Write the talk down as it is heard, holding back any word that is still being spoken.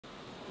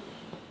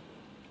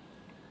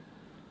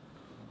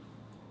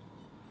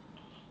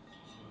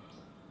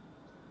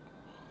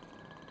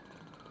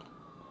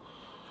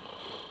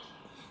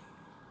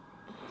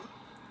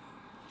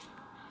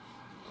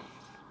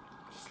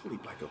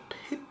Sleep like a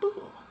pit bull.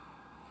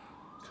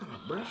 What kind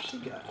of breath she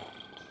got?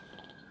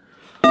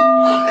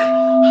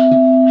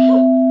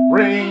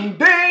 Ring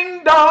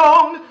ding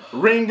dong,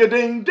 ring a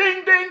ding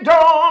ding ding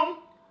dong.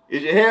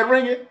 Is your head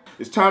ringing?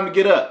 It's time to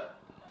get up.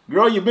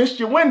 Girl, you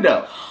missed your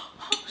window.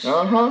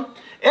 And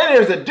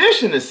there's a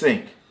dish in the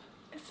sink.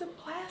 It's a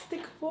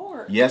plastic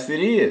fork. Yes,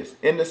 it is,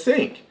 in the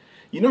sink.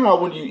 You know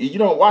how when you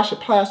don't wash a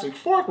plastic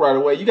fork right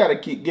away, you gotta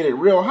get it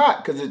real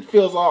hot because it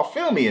feels all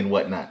filmy and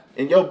whatnot.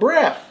 And your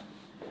breath,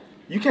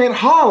 you can't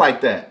haul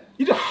like that.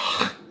 You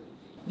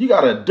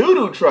got a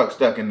doo-doo truck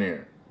stuck in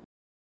there.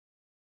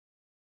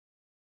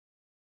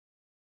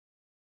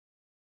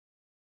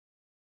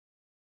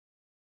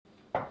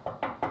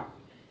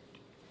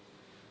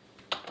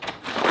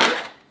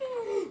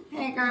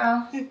 Hey,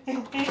 girl.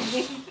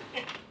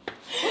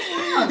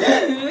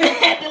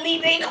 Had to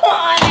leave they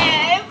quan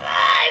ass.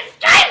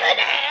 Striping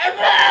ass.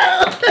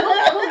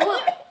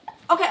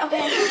 Okay,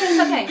 it's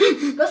okay.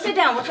 Go sit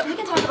down. We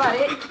can talk about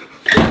it.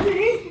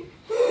 Okay.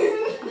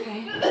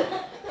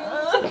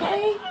 It's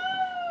okay.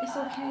 It's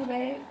okay,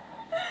 babe.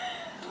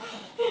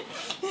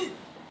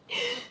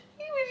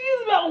 He was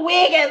using my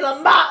wig as a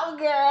model,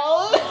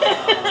 girl.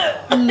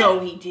 No,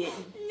 he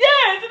didn't.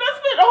 Yes, and I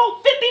spent a whole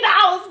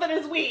 $50 for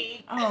this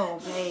wig. Oh,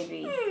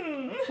 baby.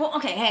 Well,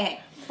 okay, hey.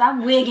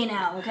 Stop wigging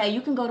out, okay?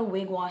 You can go to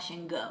Wig Wash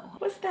and Go.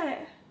 What's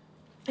that?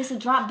 It's a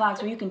drop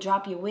box where you can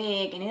drop your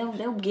wig and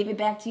they'll give it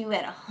back to you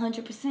at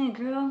 100%,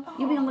 girl.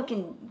 You be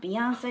looking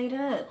Beyonce'd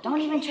up.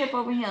 Don't even trip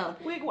over him.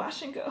 Wig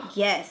Wash and Go.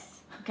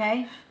 Yes,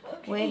 okay?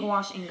 Wig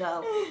Wash and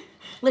Go.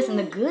 Listen,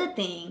 the good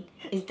thing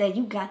is that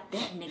you got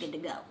that nigga to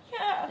go.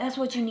 Yeah. That's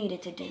what you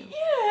needed to do.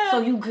 Yeah. So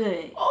you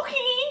good.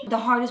 Okay. The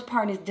hardest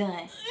part is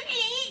done.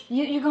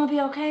 You're gonna be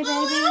okay, baby?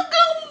 I'm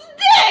gonna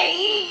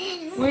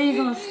stay. Where you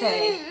gonna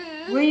stay?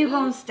 Where you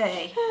gonna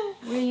stay?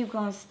 Where you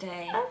gonna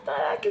stay? I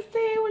thought I could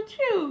stay with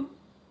you.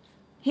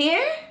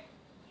 Here?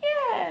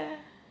 Yeah.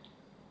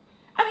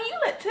 I mean, you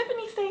let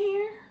Tiffany stay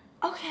here.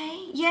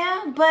 Okay,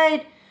 yeah,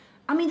 but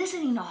I mean, this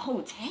ain't a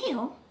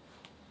hotel.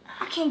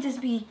 I can't just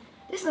be.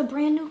 This is a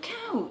brand new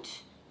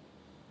couch.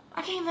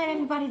 I can't let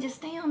everybody just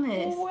stay on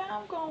this. Well, where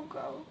I'm gonna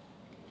go?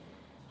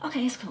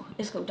 Okay, it's cool.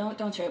 It's cool.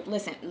 Don't trip.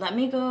 Listen, let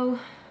me go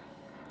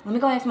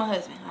ask my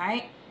husband. All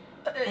right?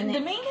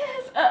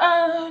 Dominguez?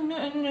 No.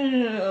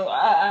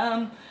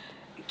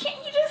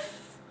 Can't you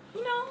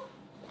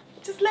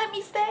just let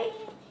me stay?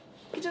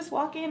 You can just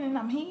walk in and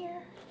I'm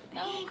here.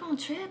 No? He ain't gonna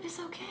trip. It's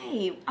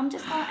okay. I'm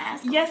just gonna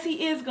ask him. Yes,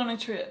 he is gonna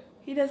trip.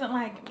 He doesn't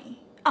like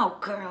me. Oh,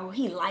 girl,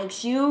 he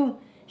likes you.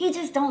 He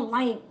just don't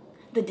like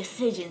the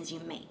decisions you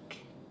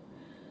make.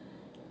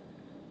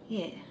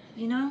 Yeah,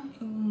 you know?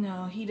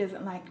 No, he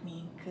doesn't like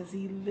me because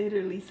he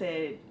literally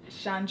said,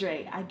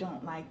 Chandre, I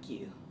don't like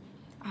you.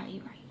 All right,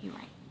 you're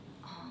right.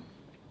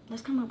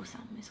 Let's come up with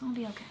something. It's gonna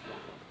be okay.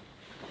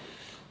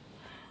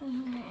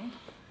 Okay.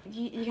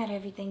 You got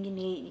everything you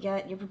need.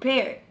 You're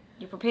prepared.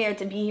 You're prepared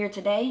to be here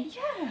today?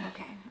 Yeah.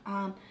 Okay.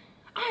 All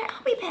right,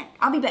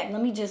 I'll be back.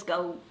 Let me just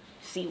go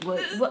see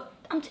what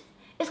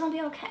it's gonna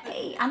be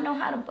okay. I know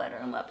how to butter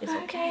him up. It's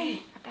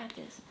okay. I got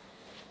this.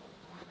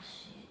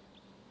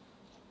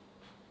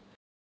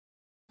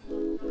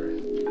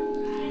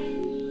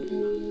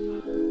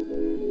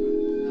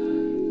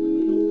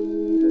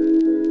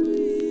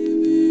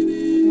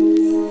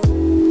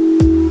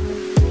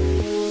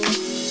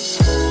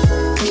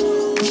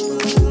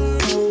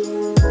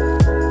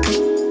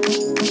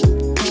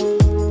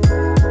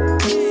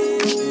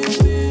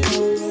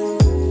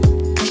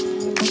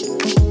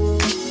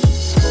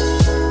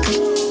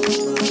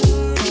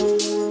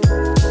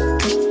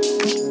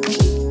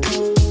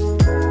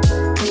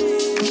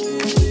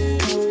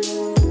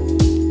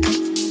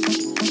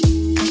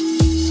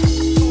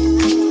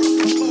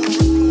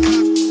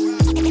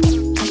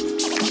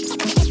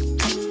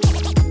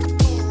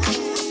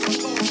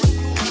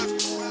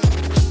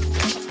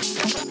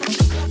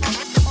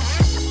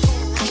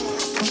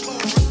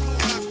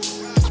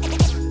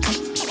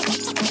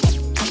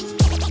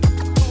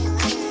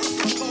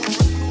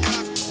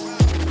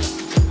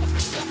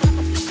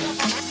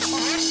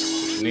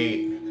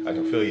 Need, I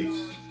can feel you.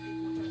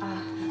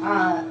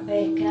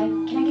 Babe, can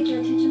I get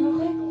your attention real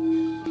quick?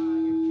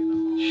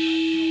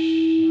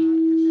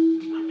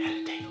 I'm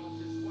meditating.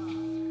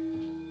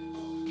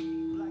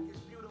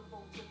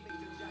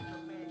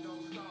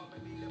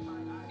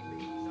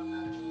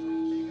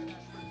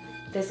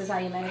 This is how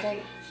you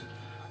meditate?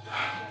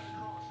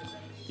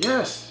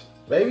 Yes,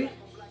 baby.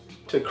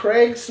 To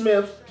Craig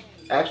Smith,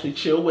 actually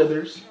Chill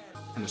Withers,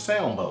 and the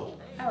sound bowl.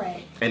 All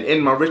right. And in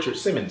my Richard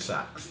Simmons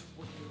socks.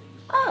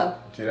 Oh.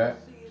 See that?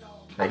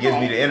 That gives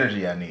me the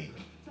energy I need.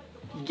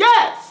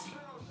 Yes!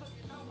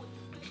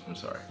 I'm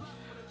sorry.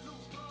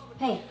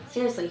 Hey,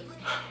 seriously.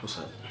 What's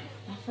up?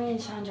 My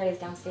friend Chandra is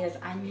downstairs.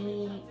 I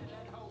need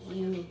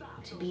you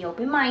to be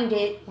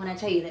open-minded when I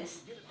tell you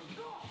this.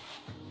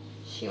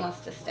 She wants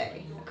to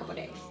stay a couple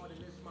days.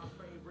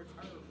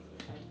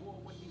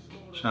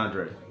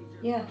 Chandra.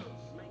 Yeah.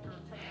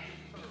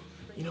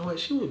 You know what?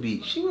 She would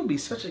be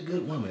such a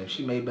good woman if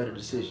she made better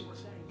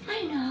decisions.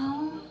 I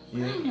know.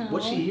 Yeah. I know.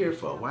 What's she here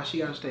for? Why she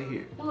gotta stay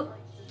here? Well,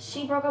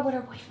 she broke up with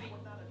her boyfriend.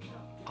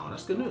 Oh,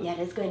 that's good news. Yeah,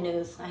 that's good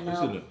news. I know. That's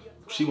good news.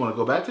 She wanna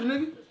go back to the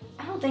nigga?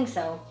 I don't think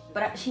so,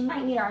 but she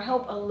might need our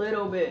help a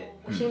little bit.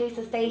 She needs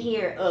to stay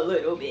here a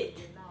little bit.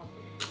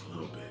 A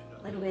little bit.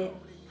 A little bit.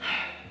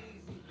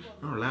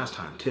 Remember last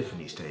time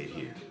Tiffany stayed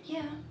here?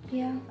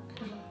 Yeah.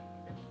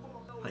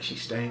 Like she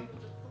stank.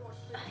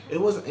 It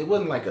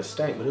wasn't like a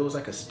stank, but it was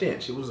like a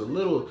stench. It was a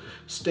little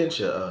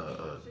stench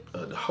of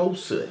hoe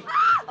soot.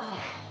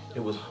 It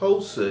was hoe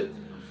soot,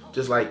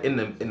 just like in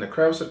the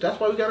crevice. That's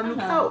why we got a new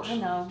couch. I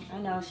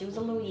know. She was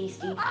a little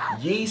yeasty.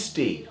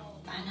 Yeasty.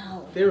 I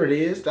know. There it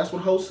is. That's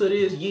what hoe soot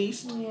is.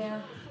 Yeast.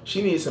 Yeah.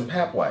 She needs some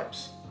pap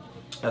wipes.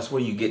 That's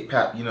where you get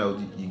pap. You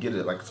know, you get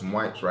it like some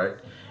wipes, right?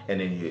 And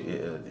then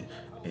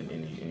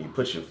you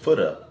put your foot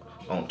up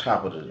on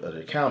top of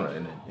the counter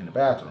in the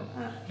bathroom,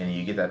 and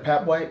you get that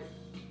pap wipe.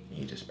 And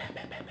you just pap.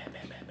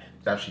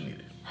 That's what she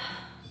needed.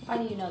 Why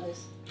do you know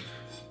this?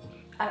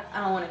 I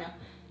don't want to know.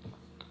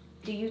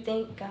 Do you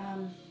think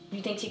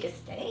she could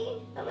stay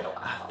a little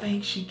while? I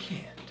think she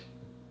can't.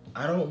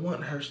 I don't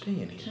want her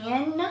staying here.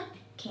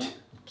 Can't.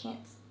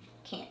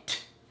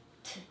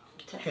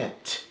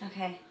 Can't.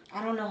 Okay.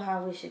 I don't know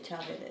how we should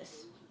tell her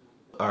this.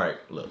 All right,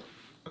 look.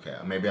 Okay,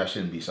 maybe I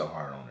shouldn't be so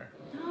hard on her.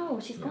 No,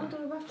 she's going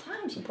through a rough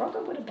time. She broke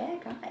up with a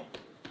bad guy.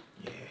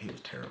 Yeah, he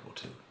was terrible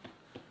too.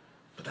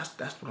 But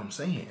that's what I'm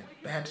saying.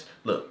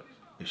 Look,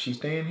 if she's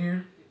staying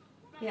here,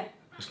 Yeah.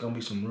 it's gonna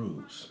be some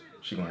rules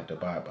she's gonna have to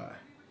abide by.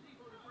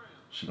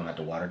 She's gonna have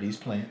to water these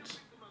plants.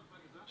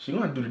 She's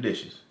gonna have to do the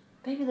dishes.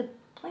 Baby, the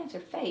plants are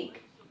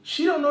fake.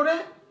 She don't know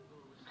that.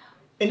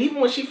 And even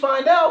when she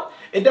find out,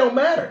 it don't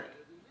matter.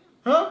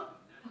 Huh?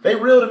 They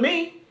real to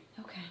me.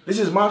 Okay. This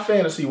is my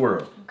fantasy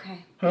world.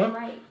 Okay. Huh? You're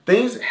right.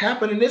 Things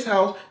happen in this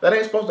house that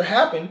ain't supposed to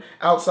happen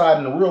outside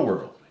in the real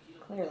world.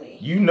 Clearly.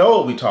 You know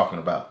what we talking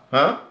about,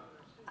 huh?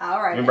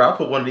 All right. Remember, I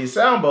put one of these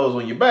sound bowls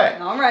on your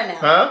back. All right now.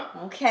 Huh?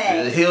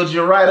 Okay. It healed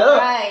you right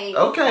up. Right.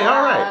 Okay,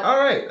 Stop.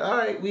 all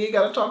right. We ain't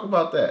got to talk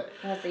about that.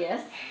 That's a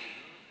yes.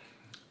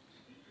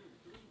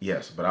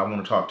 Yes, but I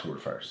want to talk to her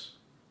first.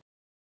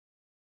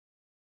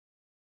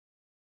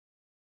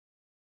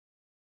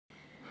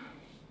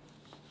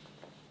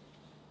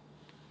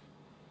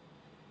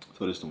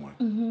 So this the one.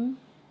 Mm-hmm.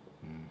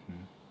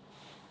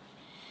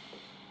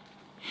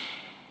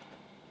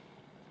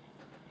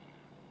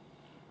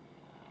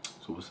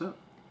 So what's up?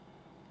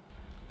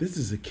 This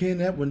is a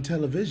Kenn Edwin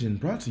television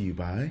brought to you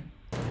by...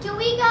 Can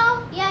we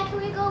go? Yeah,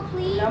 can we go,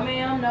 please? No,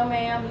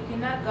 ma'am. You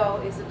cannot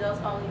go. It's adults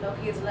only. No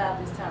kids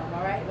allowed this time,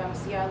 all right? But I'm going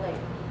to see y'all later,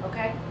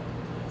 okay?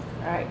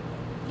 All right.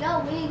 Yo,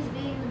 wings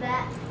being in the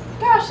back.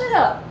 Girl, shut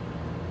up.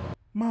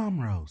 Mom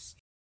Roast.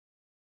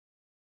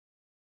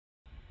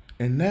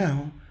 And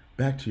now,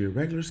 back to your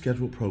regular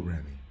scheduled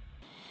programming.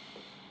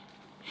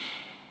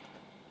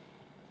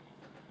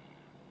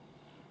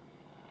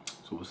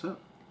 So what's up?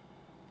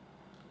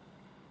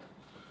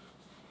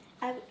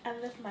 I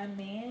left my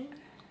man,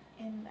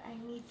 and I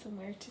need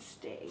somewhere to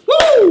stay.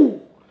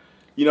 Woo!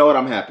 You know what?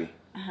 I'm happy.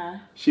 Uh-huh.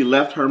 She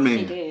left her man.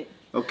 She did.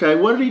 Okay,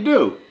 what did he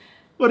do?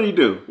 What did he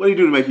do? What did he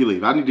do to make you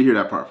leave? I need to hear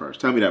that part first.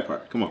 Tell me that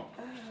part. Come on.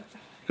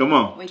 Come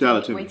on. Tell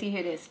it to me. Wait till you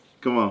hear this.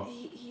 Come on.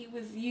 He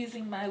was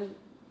using my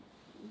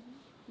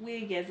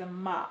wig as a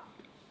mop.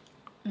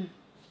 It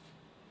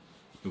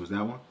was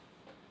that one?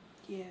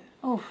 Yeah.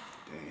 Oh.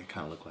 Dang, it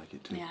kind of looked like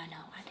it too. Yeah, I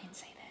know. I didn't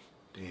say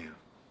that. Damn.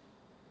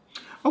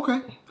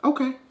 Okay.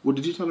 Well,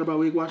 did you tell her about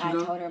wig wash and I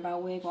go? told her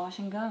about wig wash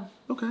and go.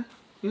 Okay.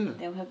 Yeah.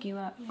 They'll hook you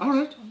up. All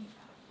right.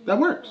 That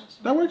works.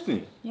 That works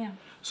then. Yeah.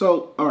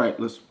 So, all right,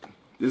 this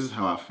is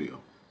how I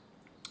feel.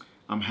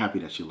 I'm happy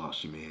that you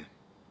lost your man.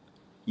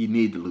 You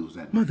need to lose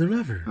that man. Mother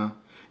lover. Huh?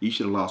 You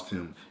should have lost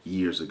him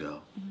years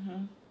ago.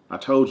 Mm-hmm. I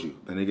told you,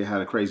 that nigga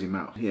had a crazy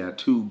mouth. He had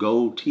 2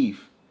 gold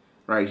teeth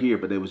right here,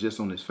 but they was just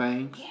on his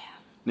fangs. Yeah.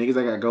 Niggas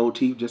that got gold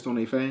teeth just on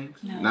their fangs.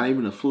 No. Not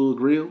even a full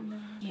grill. No.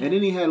 Yeah. And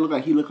then he looked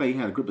like he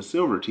had a grip of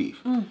silver teeth.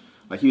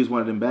 Like he was one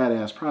of them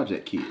badass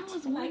project kids. I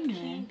was like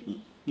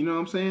candy. You know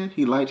what I'm saying?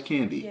 He liked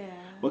candy. Yeah.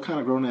 What kind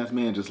of grown-ass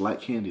man just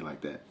like candy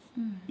like that?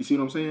 You see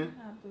what I'm saying?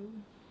 Boo.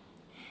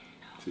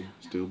 See?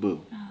 Still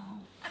boo. No.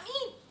 I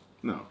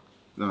mean...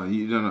 No,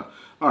 you don't know.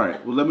 All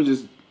right, well,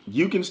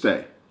 you can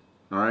stay,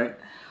 all right,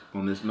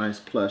 on this nice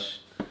plush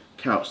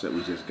couch that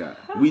we just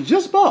got. We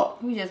just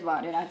bought. We just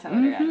bought it. I told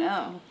her. I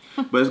know.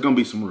 But it's going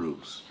to be some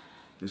rules.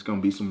 It's going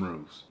to be some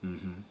rules.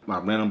 I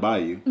ran them by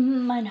you.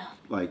 I know.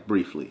 Like,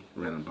 briefly,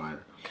 ran them by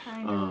her.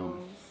 Kind of.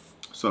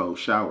 So,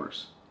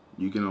 showers.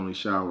 You can only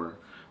shower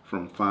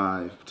from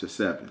 5 to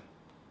 7.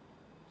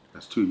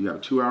 That's 2. You got a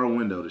 2-hour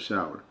window to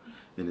shower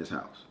in this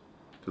house.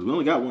 Because we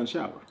only got one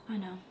shower. I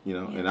know. You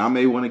know, yes. And I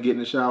may want to get in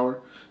the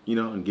shower, you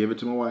know, and give it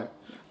to my wife.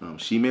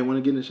 She may want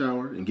to get in the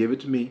shower and give it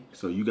to me.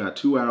 So you got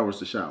 2 hours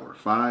to shower,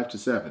 5 to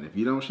 7. If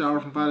you don't shower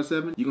from 5 to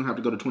 7, you're going to have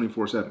to go to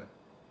 24/7.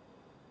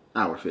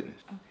 Hour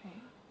fitness. Okay.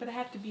 But I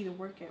have to be to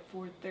work at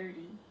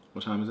 4:30.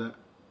 What time is that?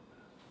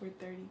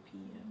 4:30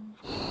 p.m.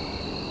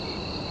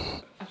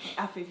 Okay,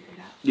 I'll figure it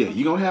out. Yeah,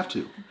 you're going to have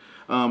to.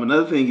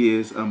 Another thing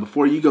is,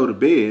 before you go to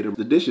bed,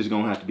 the dishes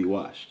going to have to be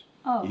washed.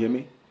 Oh. You hear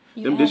me?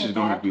 Them dishes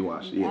gonna have to be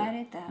washed.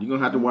 Yeah. You're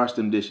gonna have to wash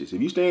them dishes.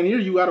 If you stay in here,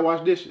 you gotta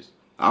wash dishes.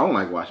 I don't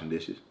like washing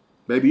dishes.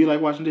 Baby, you like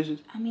washing dishes?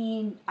 I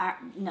mean,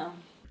 no.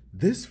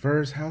 This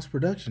first house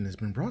production has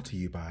been brought to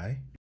you by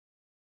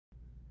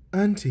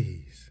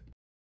Aunties.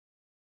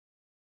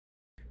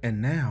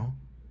 And now,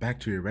 back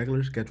to your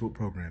regular scheduled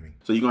programming.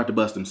 So you're gonna have to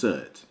bust them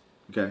suds,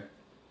 okay?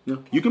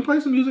 No, you can play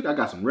some music. I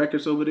got some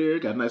records over there.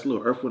 Got a nice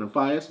little Earth, Wind &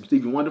 Fire, some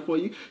Stevie Wonder for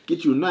you.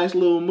 Get you a nice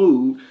little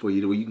mood for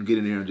you where you can get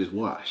in there and just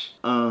wash.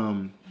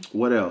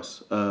 What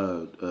else?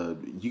 You're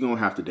gonna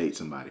have to date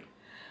somebody.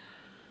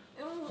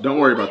 Don't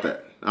worry about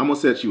that. I'm gonna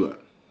set you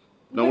up.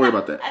 Don't worry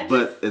about that.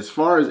 But as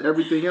far as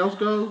everything else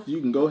goes, you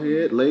can go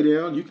ahead, lay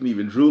down. You can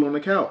even drool on the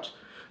couch.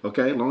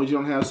 Okay, as long as you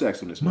don't have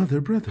sex in this month. Mother,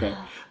 brother. Okay,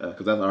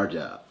 because that's our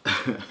job.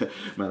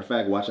 Matter of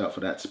fact, watch out for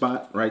that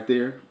spot right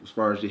there as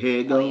far as your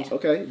head goes. Yeah.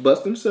 Okay,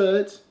 bust them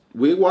suds.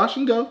 Wig wash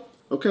and go.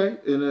 Okay,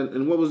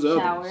 and what was the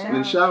other? And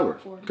then shower.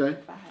 Okay,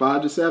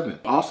 5 to 7.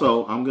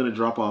 Also, I'm gonna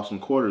drop off some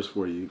quarters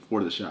for you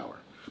for the shower.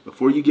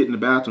 Before you get in the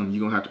bathroom,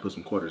 you're gonna have to put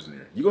some quarters in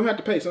there. You're gonna have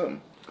to pay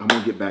something. I'm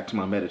gonna get back to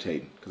my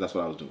meditating because that's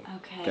what I was doing.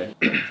 Okay.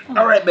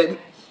 All right, baby.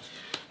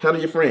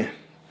 Handle your friend.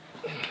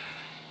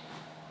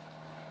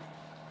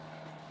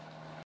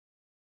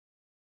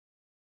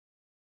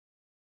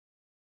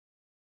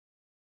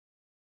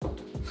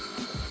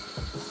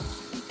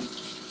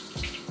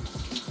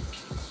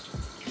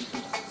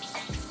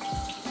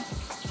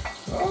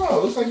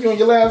 Oh, looks like you're on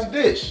your last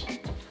dish.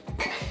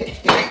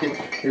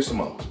 Here's some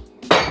more.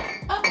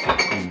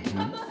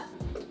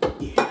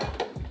 Yeah.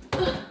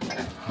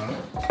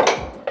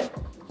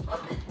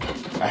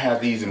 I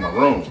have these in my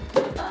room.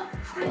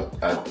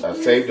 I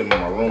saved them in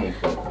my room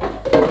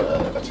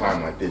for a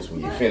time like this.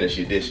 When you finish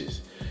your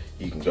dishes,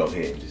 you can go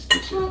ahead and just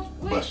get your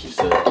bust your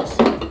suds.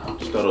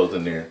 Just throw those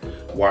in there.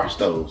 Wash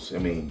those. I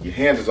mean, your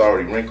hands is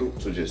already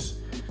wrinkled, so just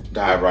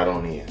dive right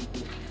on in.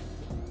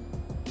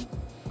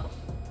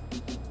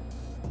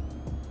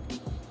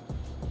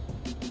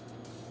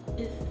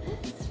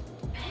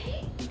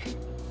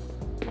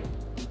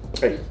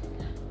 Hey.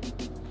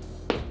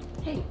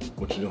 Hey.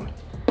 What you doing?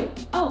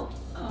 Oh,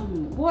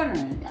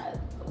 watering.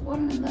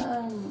 Watering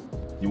the.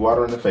 You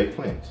watering the fake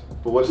plants.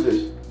 But what is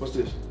this? What's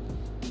this?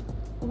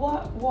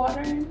 What?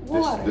 Watering?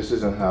 Water. This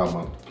isn't how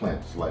my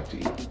plants like to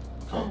eat. Okay?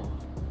 Oh.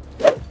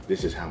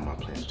 This is how my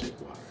plants take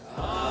water.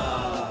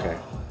 Okay?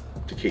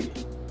 Tequila.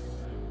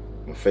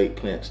 My fake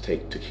plants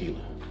take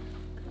tequila.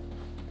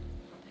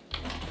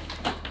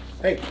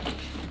 Hey.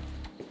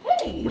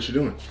 Hey. What you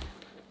doing?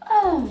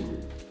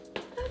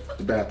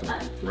 The bathroom,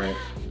 right?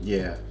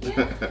 Yeah.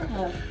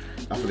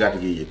 I forgot to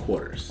give you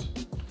quarters.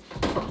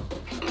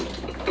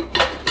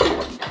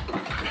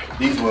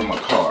 These were in my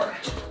car.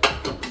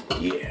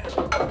 Yeah.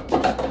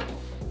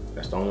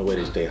 That's the only way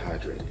to stay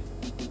hydrated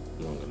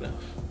long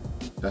enough.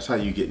 That's how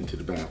you get into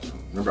the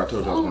bathroom. Remember I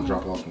told you I was gonna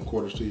drop off some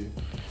quarters to you?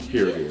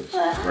 Here it is,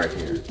 right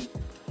here.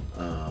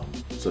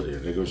 So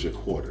there goes your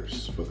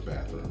quarters for the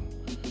bathroom.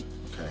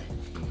 Okay.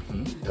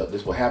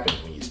 This is what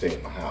happens when you stay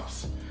in my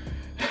house.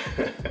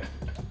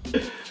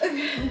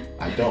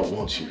 I don't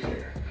want you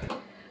here.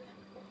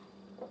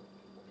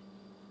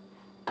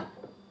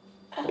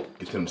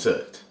 Get them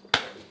suds.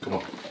 Come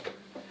on.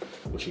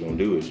 What you're gonna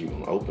do is you're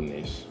gonna open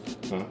this.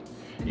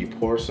 You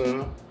pour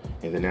some,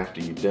 and then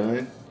after you're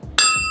done,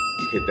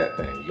 you hit that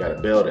thing. You gotta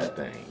bell that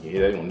thing. You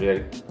hear that?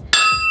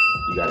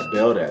 You gotta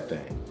bell that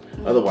thing.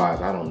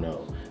 Otherwise, I don't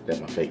know that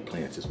my fake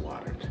plants is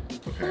watered.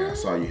 Okay, I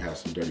saw you have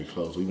some dirty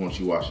clothes. We want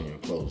you washing your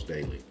clothes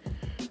daily.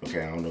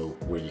 Okay, I don't know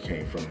where you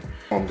came from.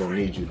 I'm gonna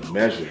need you to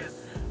measure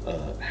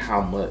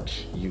how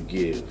much you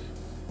give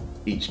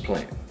each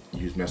plant.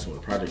 You was messing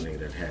with a project nigga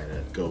that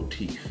had gold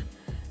teeth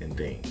and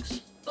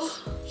things.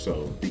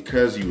 So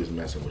because you was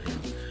messing with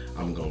him,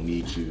 I'm gonna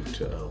need you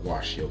to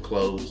wash your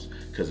clothes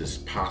because it's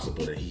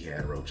possible that he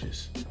had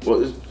roaches.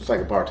 Well, it's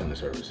like a bartender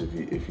service.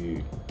 If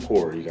you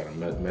pour, you gotta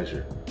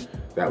measure.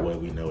 That way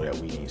we know that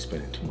we ain't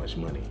spending too much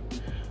money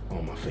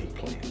on my fake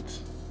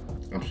plants.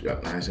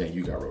 I ain't saying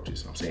you got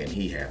roaches. I'm saying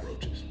he had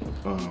roaches.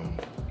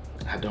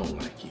 I don't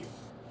like you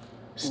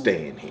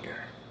staying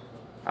here.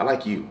 I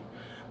like you,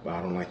 but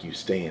I don't like you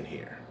staying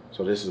here.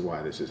 So this is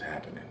why this is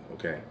happening,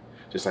 okay?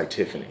 Just like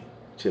Tiffany.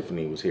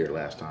 Tiffany was here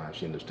last time.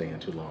 She ended up staying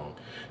too long.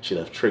 She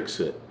left trick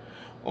soot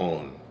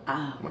on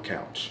my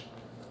couch.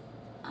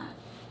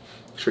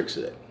 Trick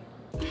soot.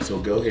 So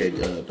go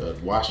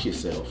ahead, wash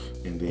yourself,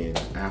 and then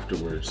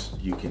afterwards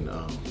you can,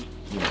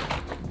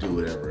 do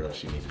whatever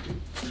else you need to do.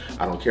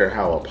 I don't care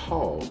how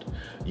appalled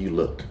you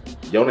look.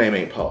 Your name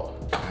ain't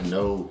Paul. I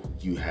know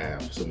you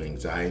have some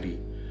anxiety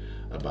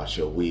about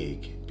your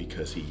wig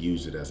because he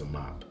used it as a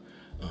mop.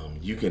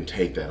 You can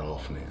take that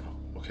off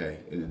now, okay?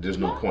 There's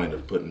no point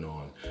of putting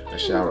on a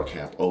shower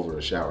cap over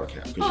a shower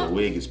cap because your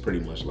wig is pretty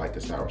much like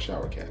a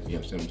shower cap. You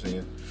understand what I'm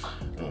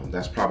saying?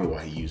 That's probably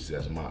why he used it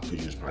as a mop because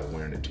you was probably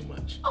wearing it too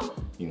much.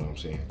 You know what I'm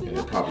saying? And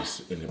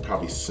it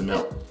probably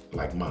smelled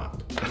like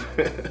mop.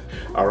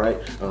 All right,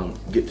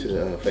 get to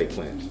the fake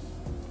plants.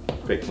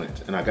 Fake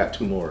plants, and I got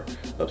 2 more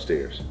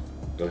upstairs.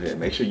 Go ahead,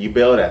 make sure you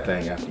bell that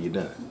thing after you're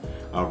done.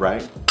 All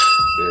right,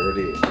 there it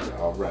is.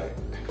 All right.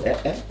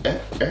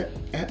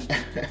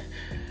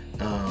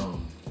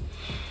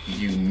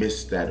 You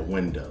missed that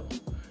window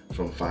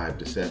from 5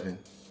 to 7,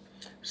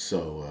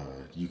 so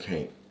you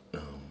can't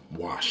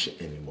wash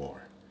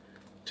anymore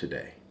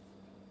today.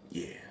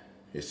 Yeah,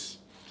 it's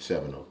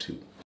 7:02.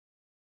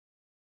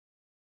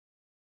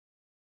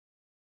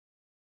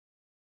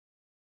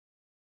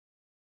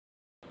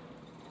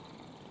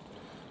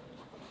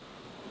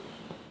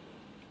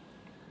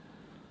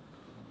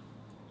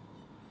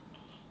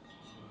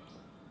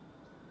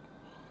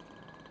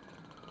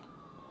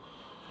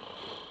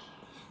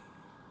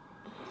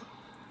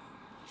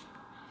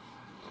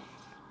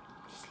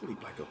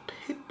 Sleep like a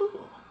pit bull.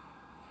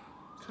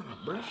 What kind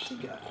of breath she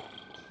got?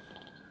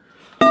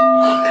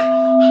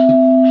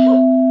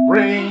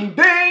 Ring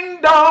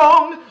ding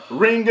dong,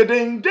 ring a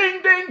ding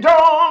ding ding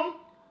dong.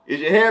 Is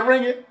your head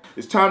ringing?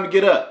 It's time to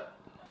get up.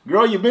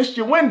 Girl, you missed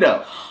your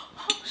window.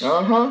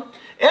 And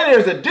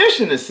there's a dish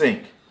in the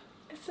sink.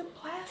 It's a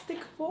plastic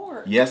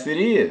fork. Yes, it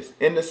is,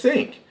 in the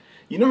sink.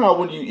 You know how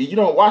when you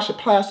don't wash a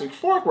plastic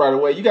fork right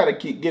away, you gotta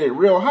get it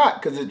real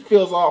hot because it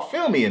feels all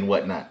filmy and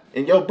whatnot.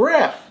 And your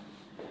breath.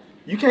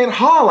 You can't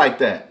haul like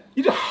that.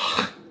 You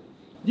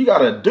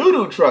got a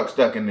doo-doo truck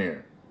stuck in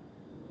there.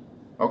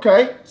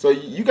 Okay? So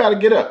you got to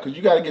get up because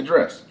you got to get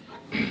dressed.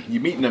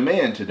 You're meeting a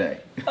man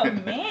today. A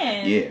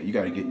man? Yeah, you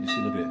got to get, you see,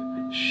 look at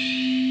that.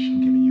 Shh,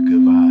 I'm giving you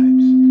good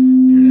vibes.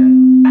 You hear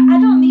that?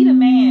 I don't need a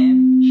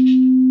man. Shh,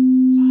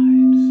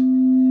 vibes.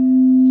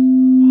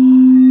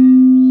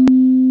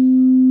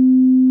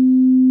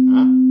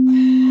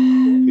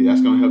 Huh? See,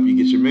 that's going to help you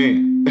get your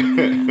man.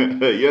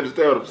 You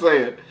understand what I'm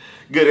saying?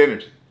 Good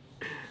energy.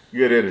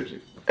 Good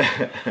energy.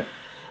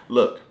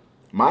 Look,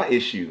 my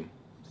issue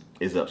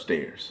is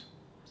upstairs.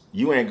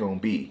 You ain't gonna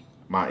be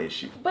my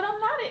issue. But I'm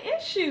not an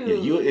issue. Yeah,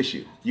 you an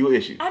issue. You an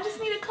issue. I just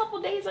need a couple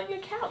days on your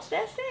couch.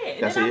 That's it.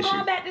 That's then an I'm issue.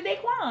 going back to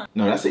Daquan.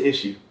 No, that's an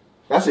issue.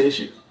 That's an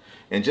issue.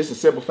 And just the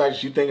simple fact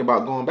that you think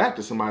about going back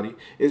to somebody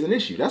is an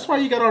issue. That's why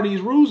you got all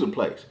these rules in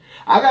place.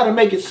 I got to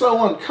make it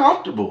so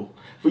uncomfortable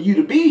for you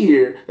to be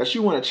here that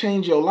you want to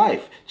change your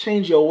life,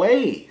 change your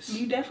ways.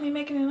 You definitely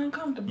making it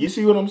uncomfortable. You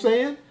see what I'm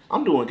saying?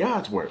 I'm doing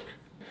God's work.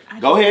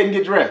 Go ahead and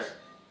get dressed.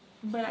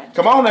 But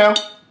Come on now.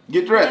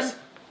 Get dressed.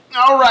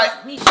 All right.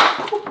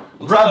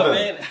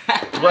 Brother.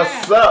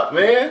 What's up,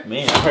 man?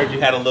 Man, I heard you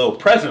had a little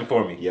present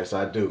for me. Yes,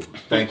 I do.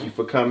 Thank you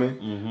for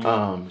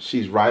coming.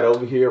 She's right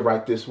over here,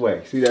 right this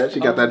way. See that? She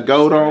got that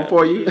gold on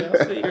for you. Yeah,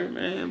 I see her,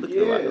 man. Look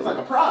It's like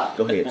a prop.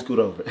 Go ahead, scoot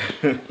over.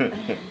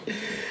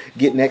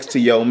 Get next to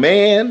your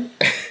man.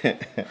 How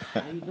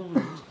you doing?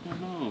 What's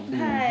going on?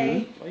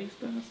 Hi. Why you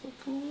standing so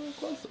cool and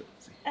closer?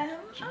 I'm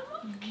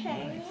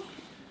okay.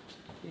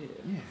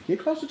 Yeah, get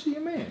closer to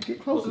your man.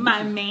 Get closer.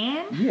 My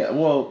man? Yeah,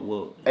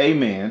 well, a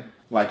man,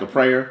 like a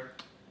prayer.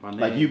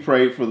 Like you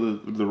prayed for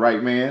the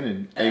right man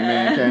and a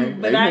man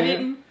came. But amen. I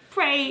didn't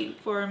pray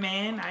for a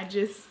man. I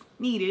just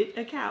needed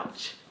a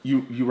couch.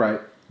 You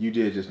right. You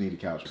did just need a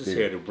couch. Just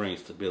here to bring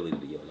stability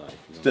to your life.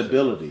 You know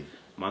Stability.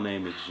 my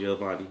name is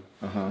Giovanni,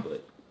 Uh-huh.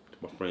 but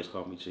my friends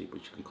call me G, but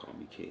you can call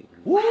me King.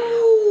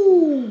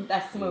 Woo!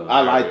 That's smooth.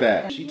 I like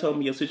that. She told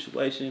me your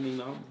situation, you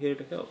know, I'm here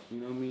to help. You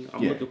know what I mean?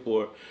 I'm Yeah. looking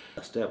for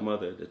a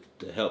stepmother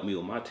to help me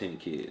with my 10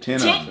 kids. 10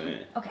 you know of what I'm them.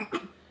 saying? Okay.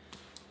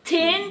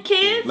 10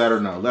 kids? Let her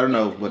know. Let her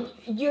know what.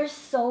 You're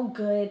so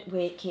good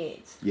with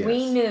kids. Yes.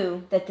 We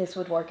knew that this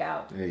would work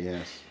out. Yeah,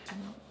 yes.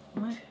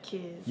 What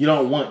kids? You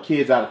don't want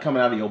kids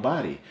coming out of your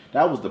body.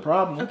 That was the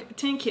problem. Okay,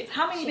 10 kids.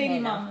 How many She baby may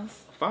know.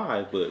 mamas?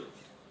 5, but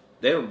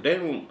they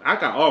don't. I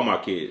got all my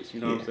kids.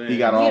 You know what I'm saying? He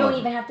got all You of don't them.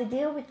 even have to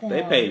deal with them.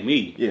 They pay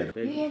me. Yeah.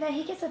 You hear that?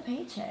 He gets a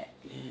paycheck.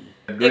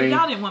 If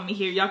y'all didn't want me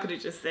here, y'all could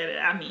have just said it.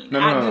 I mean, No,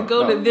 I could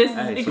go to this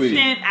Hey,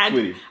 extent.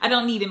 sweetie. I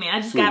don't need a man.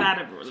 I just got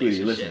out of a relationship.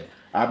 Sweetie, listen.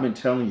 I've been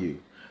telling you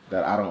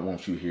that I don't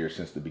want you here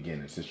since the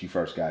beginning, since you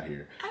first got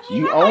here. I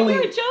mean, You I thought only you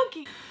were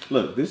joking.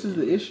 look. This is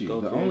the issue.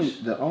 Go fish.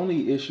 The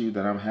only issue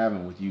that I'm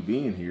having with you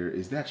being here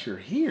is that you're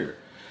here.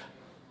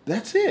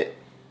 That's it.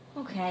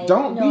 Okay.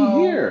 Don't no,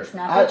 be here. It's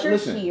not that you're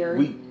listen, here.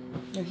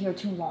 You're here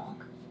too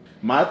long.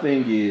 My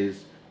thing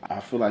is, I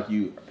feel like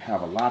you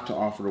have a lot to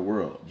offer the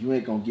world. You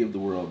ain't gonna give the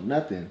world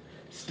nothing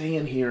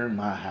staying here in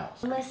my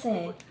house.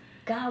 Listen,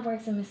 God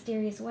works in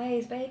mysterious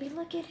ways, baby.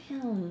 Look at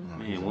him.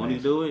 Man, won't he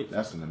do it?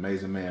 That's an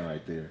amazing man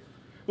right there.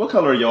 What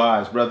color are your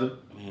eyes, brother?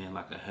 Man,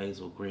 like a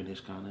hazel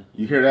greenish kind of.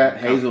 You hear that?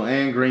 Hazel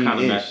and green Kind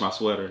of ish. match my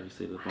sweater. You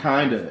see the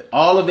Kinda.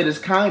 All of it is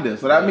kinda.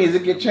 So that means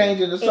it can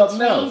change into something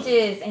It else.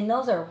 changes, and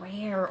those are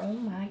rare. Oh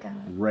my God.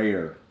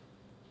 Rare.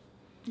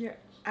 Your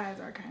eyes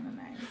are kind of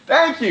nice.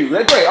 Thank you.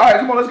 That's great. All right,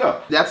 come on, let's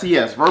go. That's a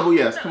yes. Verbal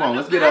yes. Come on,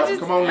 let's get up.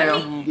 Come on I now.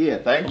 mean- Yeah,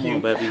 thank Come you.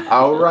 on, baby.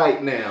 All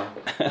right now.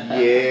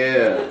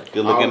 Yeah.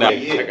 Good looking All out. right,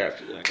 yeah. I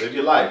got you. Live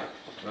your life.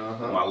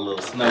 Uh-huh. My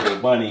little snuggle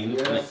bunny.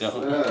 Yes,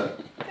 sir.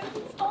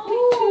 It's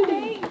only 2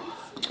 days.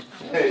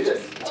 Hey, yes.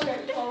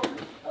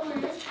 Come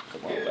on, baby.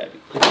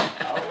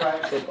 All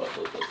right.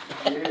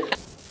 Yeah.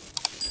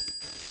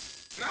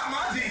 Not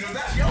my Jesus,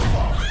 that's your